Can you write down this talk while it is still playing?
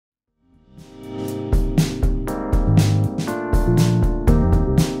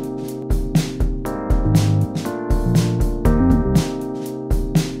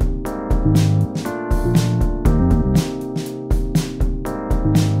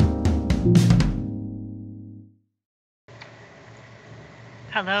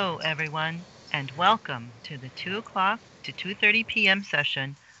Hello, everyone, and welcome to the 2 o'clock to 2:30 p.m.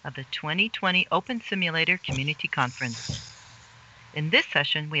 session of the 2020 Open Simulator Community Conference. In this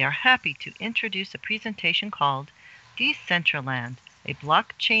session, we are happy to introduce a presentation called Decentraland, a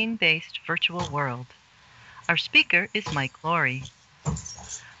blockchain-based virtual world. Our speaker is Mike Lorrey.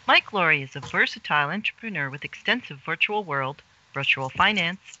 Mike Lorrey is a versatile entrepreneur with extensive virtual world, virtual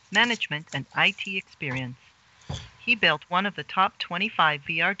finance, management, and IT experience. He built one of the top 25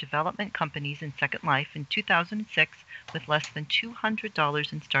 VR development companies in Second Life in 2006 with less than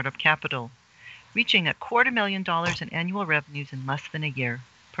 $200 in startup capital, reaching $250,000 in annual revenues in less than a year,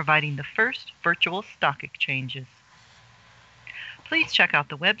 providing the first virtual stock exchanges. Please check out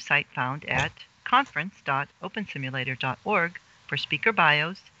the website found at conference.opensimulator.org for speaker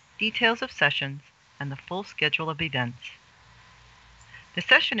bios, details of sessions, and the full schedule of events. The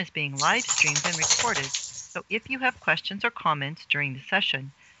session is being live streamed and recorded, so if you have questions or comments during the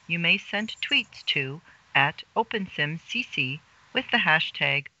session, you may send tweets to @OpenSimCC with the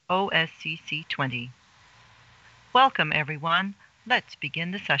hashtag OSCC20. Welcome, everyone. Let's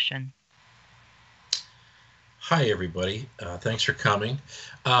begin the session. Hi, everybody. Thanks for coming.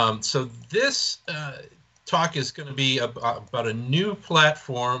 So this talk is going to be about a new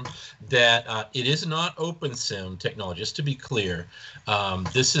platform that it is not OpenSim technology, just to be clear.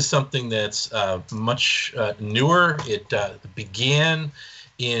 This is something that's much newer. It began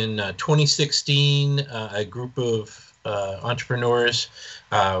in 2016. A group of entrepreneurs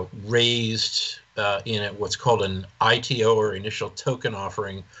raised in what's called an ITO, or initial token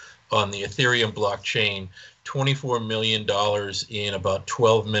offering, on the Ethereum blockchain, $24 million in about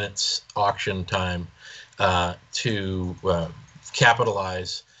 12 minutes auction time to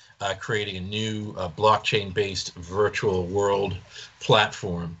capitalize creating a new blockchain-based virtual world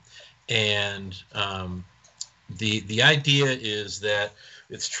platform. And the idea is that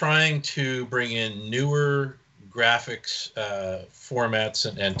it's trying to bring in newer graphics formats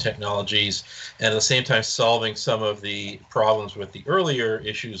and technologies, and at the same time solving some of the problems with the earlier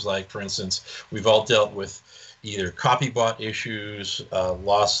issues, like, for instance, we've all dealt with either copy bot issues,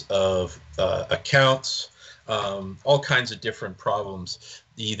 loss of accounts, all kinds of different problems,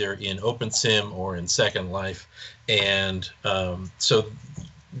 either in OpenSim or in Second Life. And so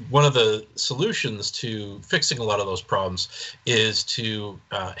one of the solutions to fixing a lot of those problems is to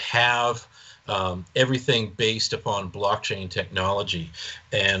have everything based upon blockchain technology.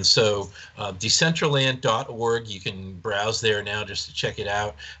 And so decentraland.org, you can browse there now just to check it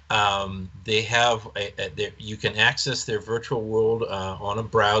out. They have you can access their virtual world on a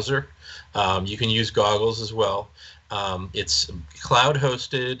browser. You can use goggles as well. It's cloud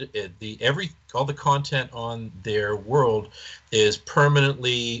hosted. All the content on their world is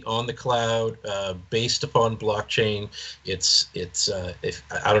permanently on the cloud, based upon blockchain. If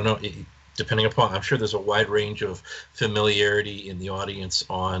I don't know, depending upon, I'm sure there's a wide range of familiarity in the audience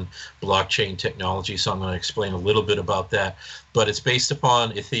on blockchain technology, so I'm going to explain a little bit about that. But it's based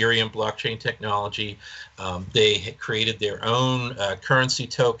upon Ethereum blockchain technology. They created their own currency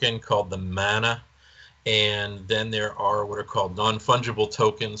token called the Mana, and then there are what are called non-fungible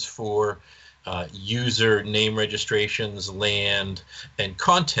tokens for user name registrations, land, and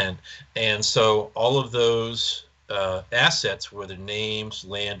content. And so all of those assets, whether names,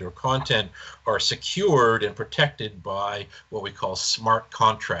 land, or content, are secured and protected by what we call smart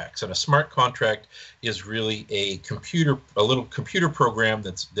contracts. And a smart contract is really a little computer program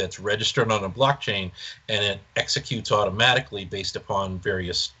that's registered on a blockchain, and it executes automatically based upon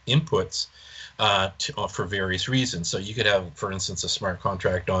various inputs for various reasons. So you could have, for instance, a smart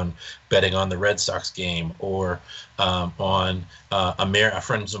contract on betting on the Red Sox game, or on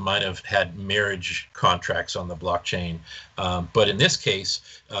friends of mine have had marriage contracts on the blockchain. But in this case,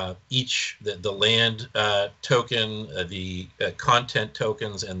 the land token, the content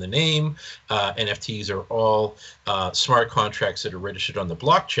tokens, and the name NFTs are all smart contracts that are registered on the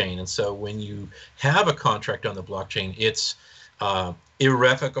blockchain. And so when you have a contract on the blockchain, it's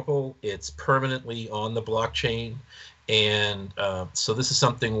irrevocable. It's permanently on the blockchain. And so this is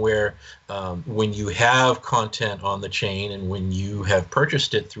something where when you have content on the chain and when you have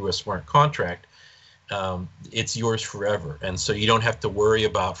purchased it through a smart contract, it's yours forever. And so you don't have to worry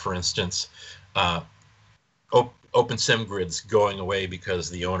about, for instance, OpenSim grids going away because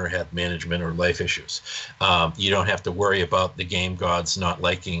the owner had management or life issues. You don't have to worry about the game gods not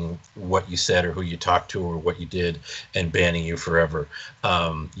liking what you said or who you talked to or what you did and banning you forever.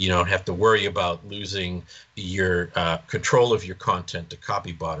 You don't have to worry about losing your control of your content to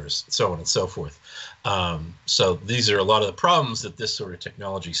copy botters, so on and so forth. So these are a lot of the problems that this sort of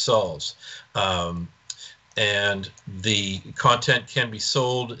technology solves. and the content can be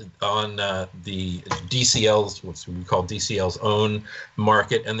sold on the DCL's, what we call DCL's own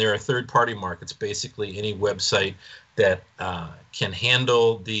market, and there are third-party markets. Basically, any website that can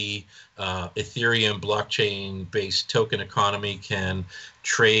handle the Ethereum blockchain-based token economy can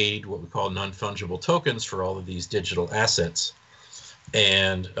trade what we call non-fungible tokens for all of these digital assets.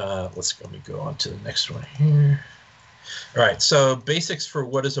 And let me go on to the next one here. All right, so basics for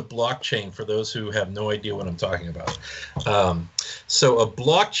what is a blockchain for those who have no idea what I'm talking about. So a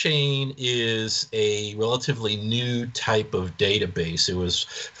blockchain is a relatively new type of database. It was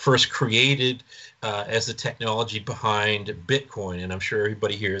first created as the technology behind Bitcoin, and I'm sure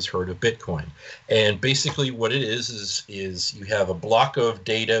everybody here has heard of Bitcoin. And basically what it is you have a block of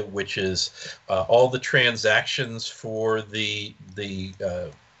data, which is all the transactions for the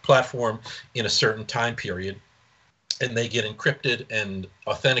platform in a certain time period. And they get encrypted and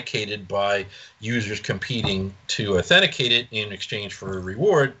authenticated by users competing to authenticate it in exchange for a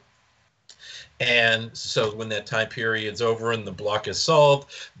reward. And so when that time period's over and the block is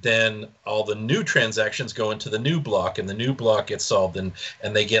solved, then all the new transactions go into the new block, and the new block gets solved, and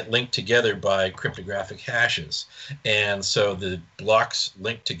they get linked together by cryptographic hashes. And so the blocks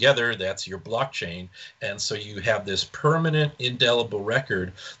linked together, that's your blockchain. And so you have this permanent indelible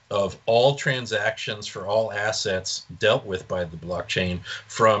record of all transactions for all assets dealt with by the blockchain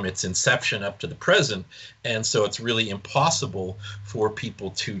from its inception up to the present. And so it's really impossible for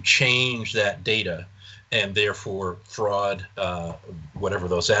people to change that data and therefore fraud whatever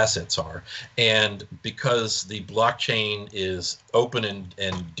those assets are. And because the blockchain is open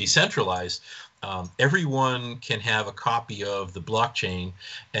and decentralized, everyone can have a copy of the blockchain,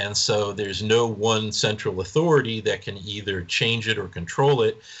 and so there's no one central authority that can either change it or control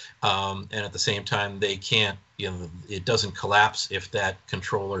it, and at the same time they can't, it doesn't collapse if that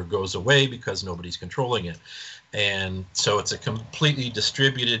controller goes away because nobody's controlling it. And so it's a completely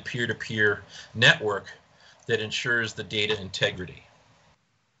distributed peer-to-peer network that ensures the data integrity.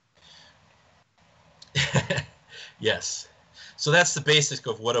 Yes. So that's the basics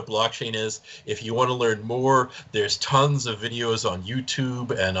of what a blockchain is. If you want to learn more, there's tons of videos on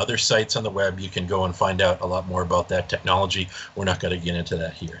YouTube and other sites on the web. You can go and find out a lot more about that technology. We're not going to get into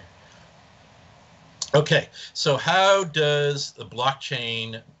that here. Okay, so how does the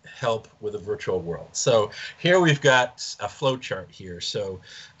blockchain help with a virtual world? So here we've got a flow chart here. So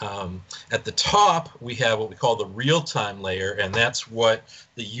at the top, we have what we call the real-time layer, and that's what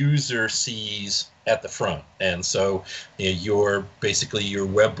the user sees at the front. And so basically your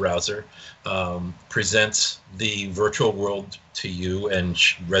web browser presents the virtual world to you and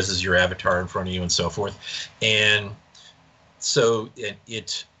reses your avatar in front of you and so forth. And so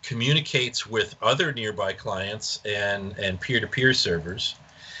it communicates with other nearby clients and peer-to-peer servers,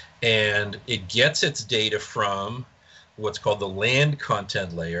 and it gets its data from what's called the land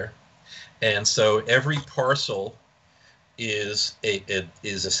content layer. And so every parcel is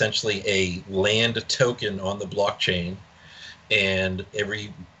essentially a land token on the blockchain, and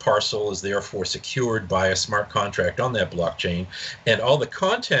every parcel is therefore secured by a smart contract on that blockchain, and all the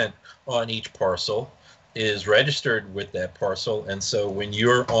content on each parcel is registered with that parcel. And so when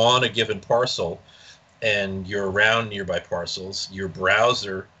you're on a given parcel and you're around nearby parcels, your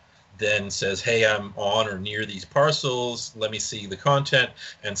browser then says, hey, I'm on or near these parcels, let me see the content.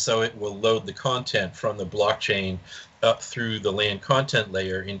 And so it will load the content from the blockchain up through the land content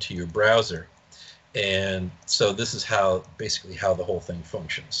layer into your browser. And so this is basically how the whole thing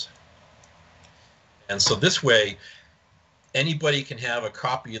functions. And so this way, anybody can have a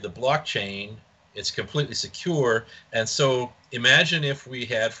copy of the blockchain. It's completely secure. And so imagine if we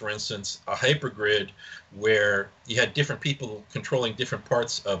had, for instance, a hypergrid where you had different people controlling different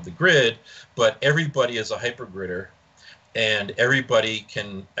parts of the grid, but everybody is a hypergridder and everybody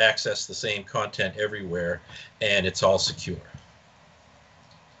can access the same content everywhere, and it's all secure.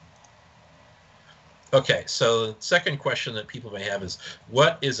 Okay, so the second question that people may have is,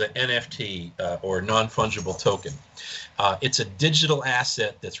 what is an NFT or non-fungible token? It's a digital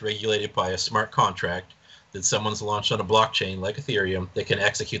asset that's regulated by a smart contract that someone's launched on a blockchain like Ethereum that can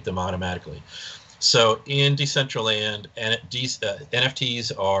execute them automatically. So in Decentraland,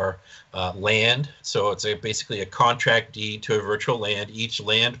 NFTs are land. So it's basically a contract deed to a virtual land. Each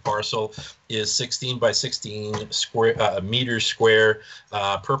land parcel is 16 by 16 meters square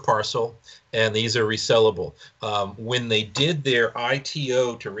per parcel, and these are resellable. When they did their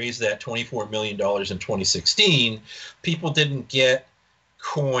ITO to raise that $24 million in 2016, people didn't get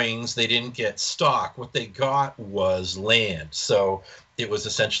coins, they didn't get stock. What they got was land. So it was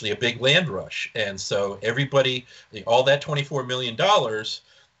essentially a big land rush. And so everybody, all that $24 million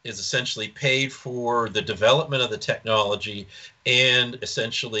is essentially paid for the development of the technology and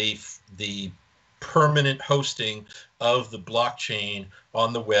essentially the permanent hosting of the blockchain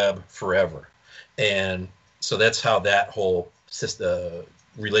on the web forever. And so that's how that whole system,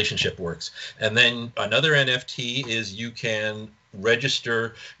 relationship works. And then another NFT is you can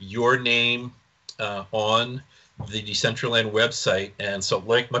register your name on the Decentraland website. And so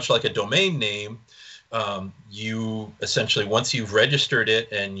much like a domain name, you essentially, once you've registered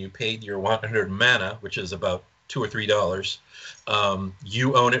it and you paid your 100 mana, which is about $2 or $3,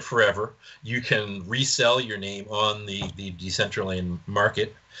 you own it forever. You can resell your name on the Decentraland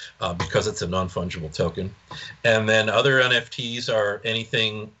market because it's a non-fungible token. And then other NFTs are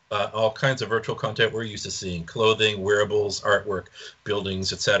anything, all kinds of virtual content we're used to seeing: clothing, wearables, artwork,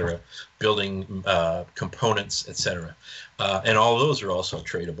 buildings, etc., building components, etc. And all of those are also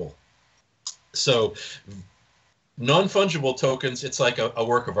tradable. So non-fungible tokens, it's like a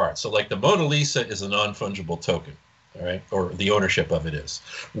work of art. So like the Mona Lisa is a non-fungible token, all right, or the ownership of it is.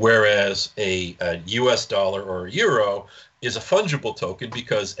 Whereas a US dollar or a euro is a fungible token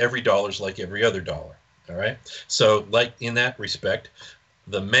because every dollar is like every other dollar, all right? So like in that respect,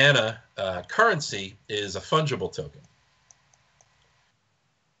 the mana currency is a fungible token.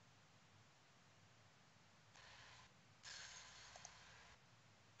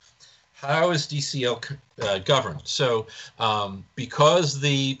 How is DCL governed? So because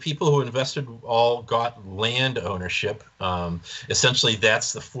the people who invested all got land ownership, essentially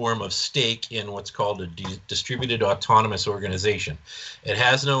that's the form of stake in what's called a distributed autonomous organization. It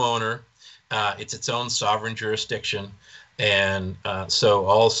has no owner. It's its own sovereign jurisdiction. And so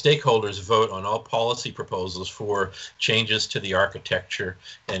all stakeholders vote on all policy proposals for changes to the architecture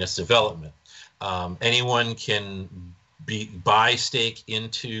and its development. Anyone can buy stake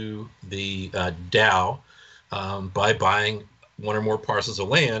into the DAO by buying one or more parcels of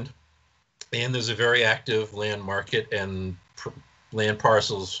land, and there's a very active land market, and land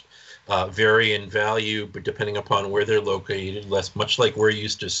parcels vary in value, but depending upon where they're located, much like we're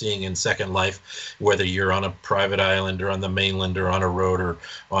used to seeing in Second Life, whether you're on a private island or on the mainland or on a road or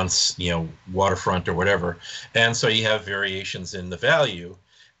on waterfront or whatever. And so you have variations in the value.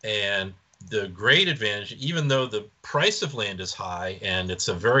 And the great advantage, even though the price of land is high and it's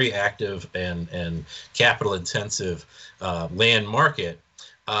a very active and capital intensive land market,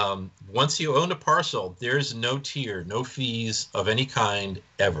 once you own a parcel, there's no tier, no fees of any kind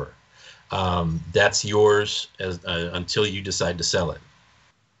ever. That's yours until you decide to sell it.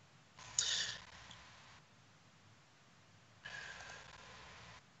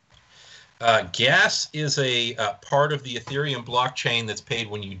 Gas is a part of the Ethereum blockchain that's paid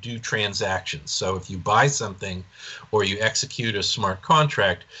when you do transactions. So if you buy something or you execute a smart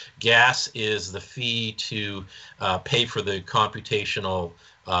contract, gas is the fee to pay for the computational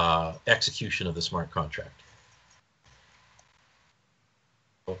execution of the smart contract.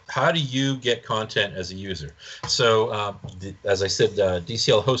 How do you get content as a user? So as I said,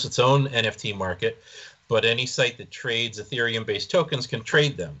 DCL hosts its own NFT market, but any site that trades Ethereum-based tokens can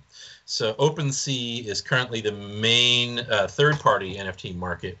trade them. So OpenSea is currently the main third-party NFT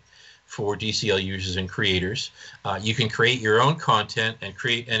market for DCL users and creators. You can create your own content and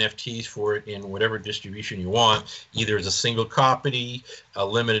create NFTs for it in whatever distribution you want, either as a single copy, a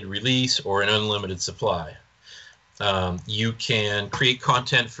limited release, or an unlimited supply. You can create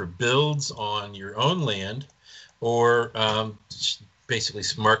content for builds on your own land, or basically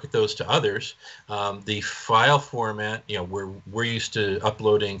market those to others. The file format, we're used to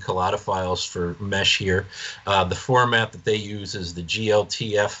uploading Collada files for mesh here. The format that they use is the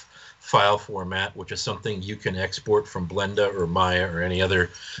GLTF file format, which is something you can export from Blender or Maya or any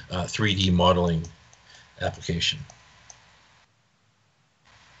other 3D modeling application.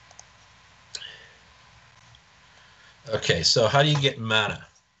 Okay, so how do you get mana?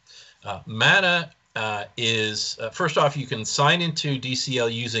 Mana is, first off, you can sign into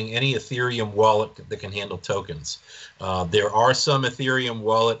DCL using any Ethereum wallet that can handle tokens. There are some Ethereum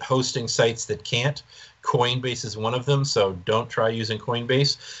wallet hosting sites that can't. Coinbase is one of them, so don't try using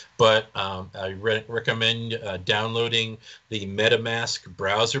Coinbase. But I recommend downloading the MetaMask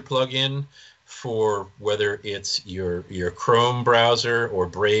browser plugin for whether it's your Chrome browser or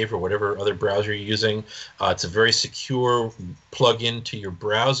Brave or whatever other browser you're using. It's a very secure plugin to your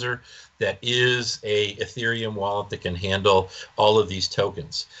browser that is a Ethereum wallet that can handle all of these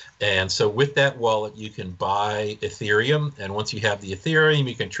tokens. And so with that wallet, you can buy Ethereum. And once you have the Ethereum,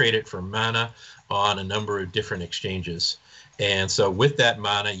 you can trade it for mana on a number of different exchanges. And so with that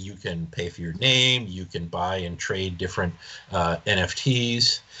mana, you can pay for your name, you can buy and trade different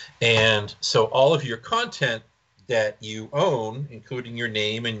NFTs. And so all of your content that you own, including your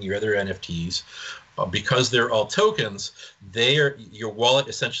name and your other NFTs, because they're all tokens, your wallet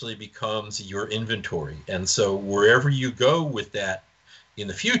essentially becomes your inventory. And so wherever you go with that in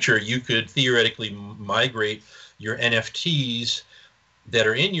the future, you could theoretically migrate your NFTs that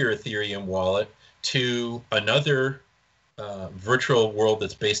are in your Ethereum wallet to another virtual world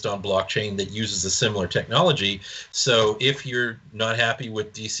that's based on blockchain that uses a similar technology. So if you're not happy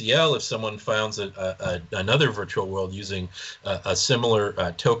with DCL, if someone finds another virtual world using a similar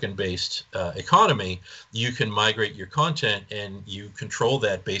token-based economy, you can migrate your content and you control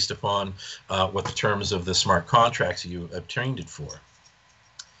that based upon what the terms of the smart contracts you obtained it for.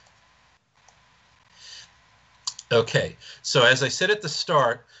 Okay, so as I said at the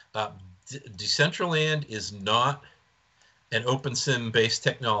start, Decentraland is not an OpenSim-based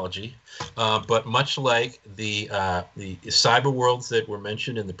technology, but much like the cyber worlds that were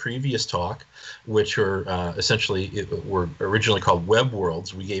mentioned in the previous talk, which were were originally called web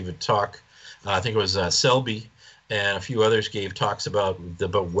worlds. We gave a talk, I think it was Selby and a few others gave talks about the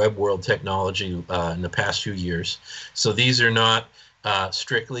web world technology in the past few years. So these are not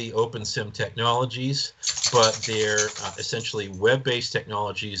strictly OpenSim technologies, but they're essentially web-based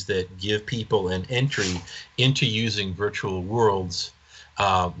technologies that give people an entry into using virtual worlds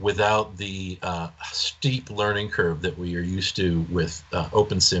without the steep learning curve that we are used to with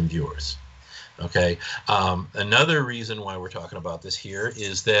OpenSim viewers. Okay. Another reason why we're talking about this here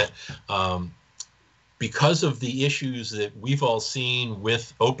is that because of the issues that we've all seen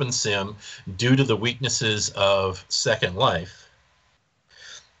with OpenSim due to the weaknesses of Second Life,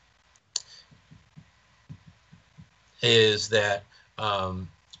 is that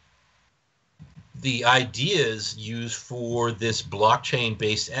the ideas used for this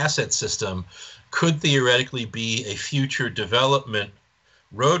blockchain-based asset system could theoretically be a future development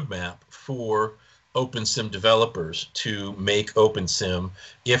roadmap for OpenSim developers to make OpenSim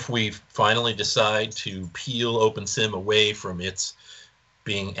if we finally decide to peel OpenSim away from its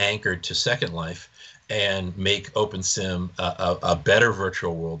being anchored to Second Life and make OpenSim a better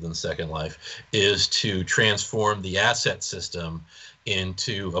virtual world than Second Life, is to transform the asset system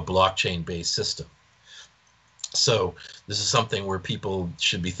into a blockchain-based system. So this is something where people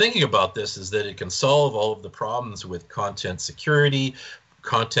should be thinking about this, is that it can solve all of the problems with content security,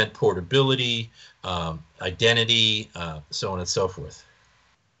 content portability, identity, so on and so forth.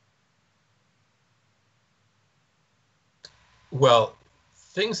 Well,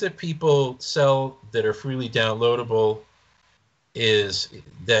 things that people sell that are freely downloadable is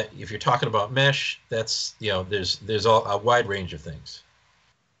that if you're talking about mesh, that's, there's a wide range of things.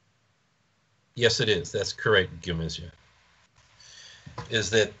 Yes, it is. That's correct, Gimizia. Is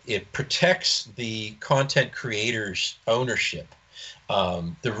that it protects the content creator's ownership.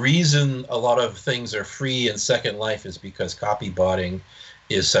 The reason a lot of things are free in Second Life is because copybotting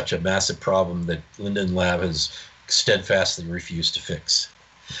is such a massive problem that Linden Lab has steadfastly refused to fix.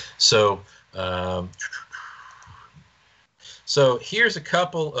 So, so here's a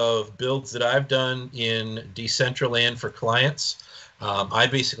couple of builds that I've done in Decentraland for clients. I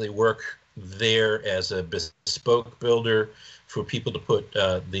basically work there as a bespoke builder for people to put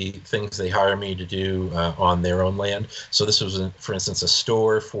the things they hire me to do on their own land. So this was, for instance, a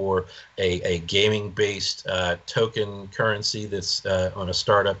store for a gaming-based token currency that's on a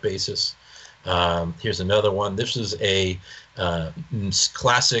startup basis. Here's another one. This is a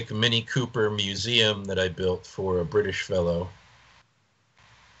classic Mini Cooper museum that I built for a British fellow.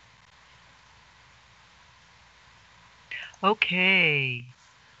 Okay.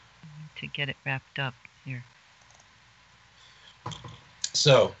 To get it wrapped up here.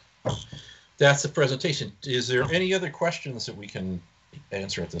 So that's the presentation. Is there any other questions that we can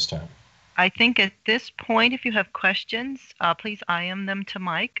answer at this time? I think at this point, if you have questions, please IM them to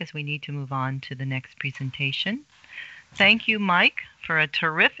Mike, as we need to move on to the next presentation. Thank you, Mike, for a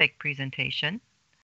terrific presentation.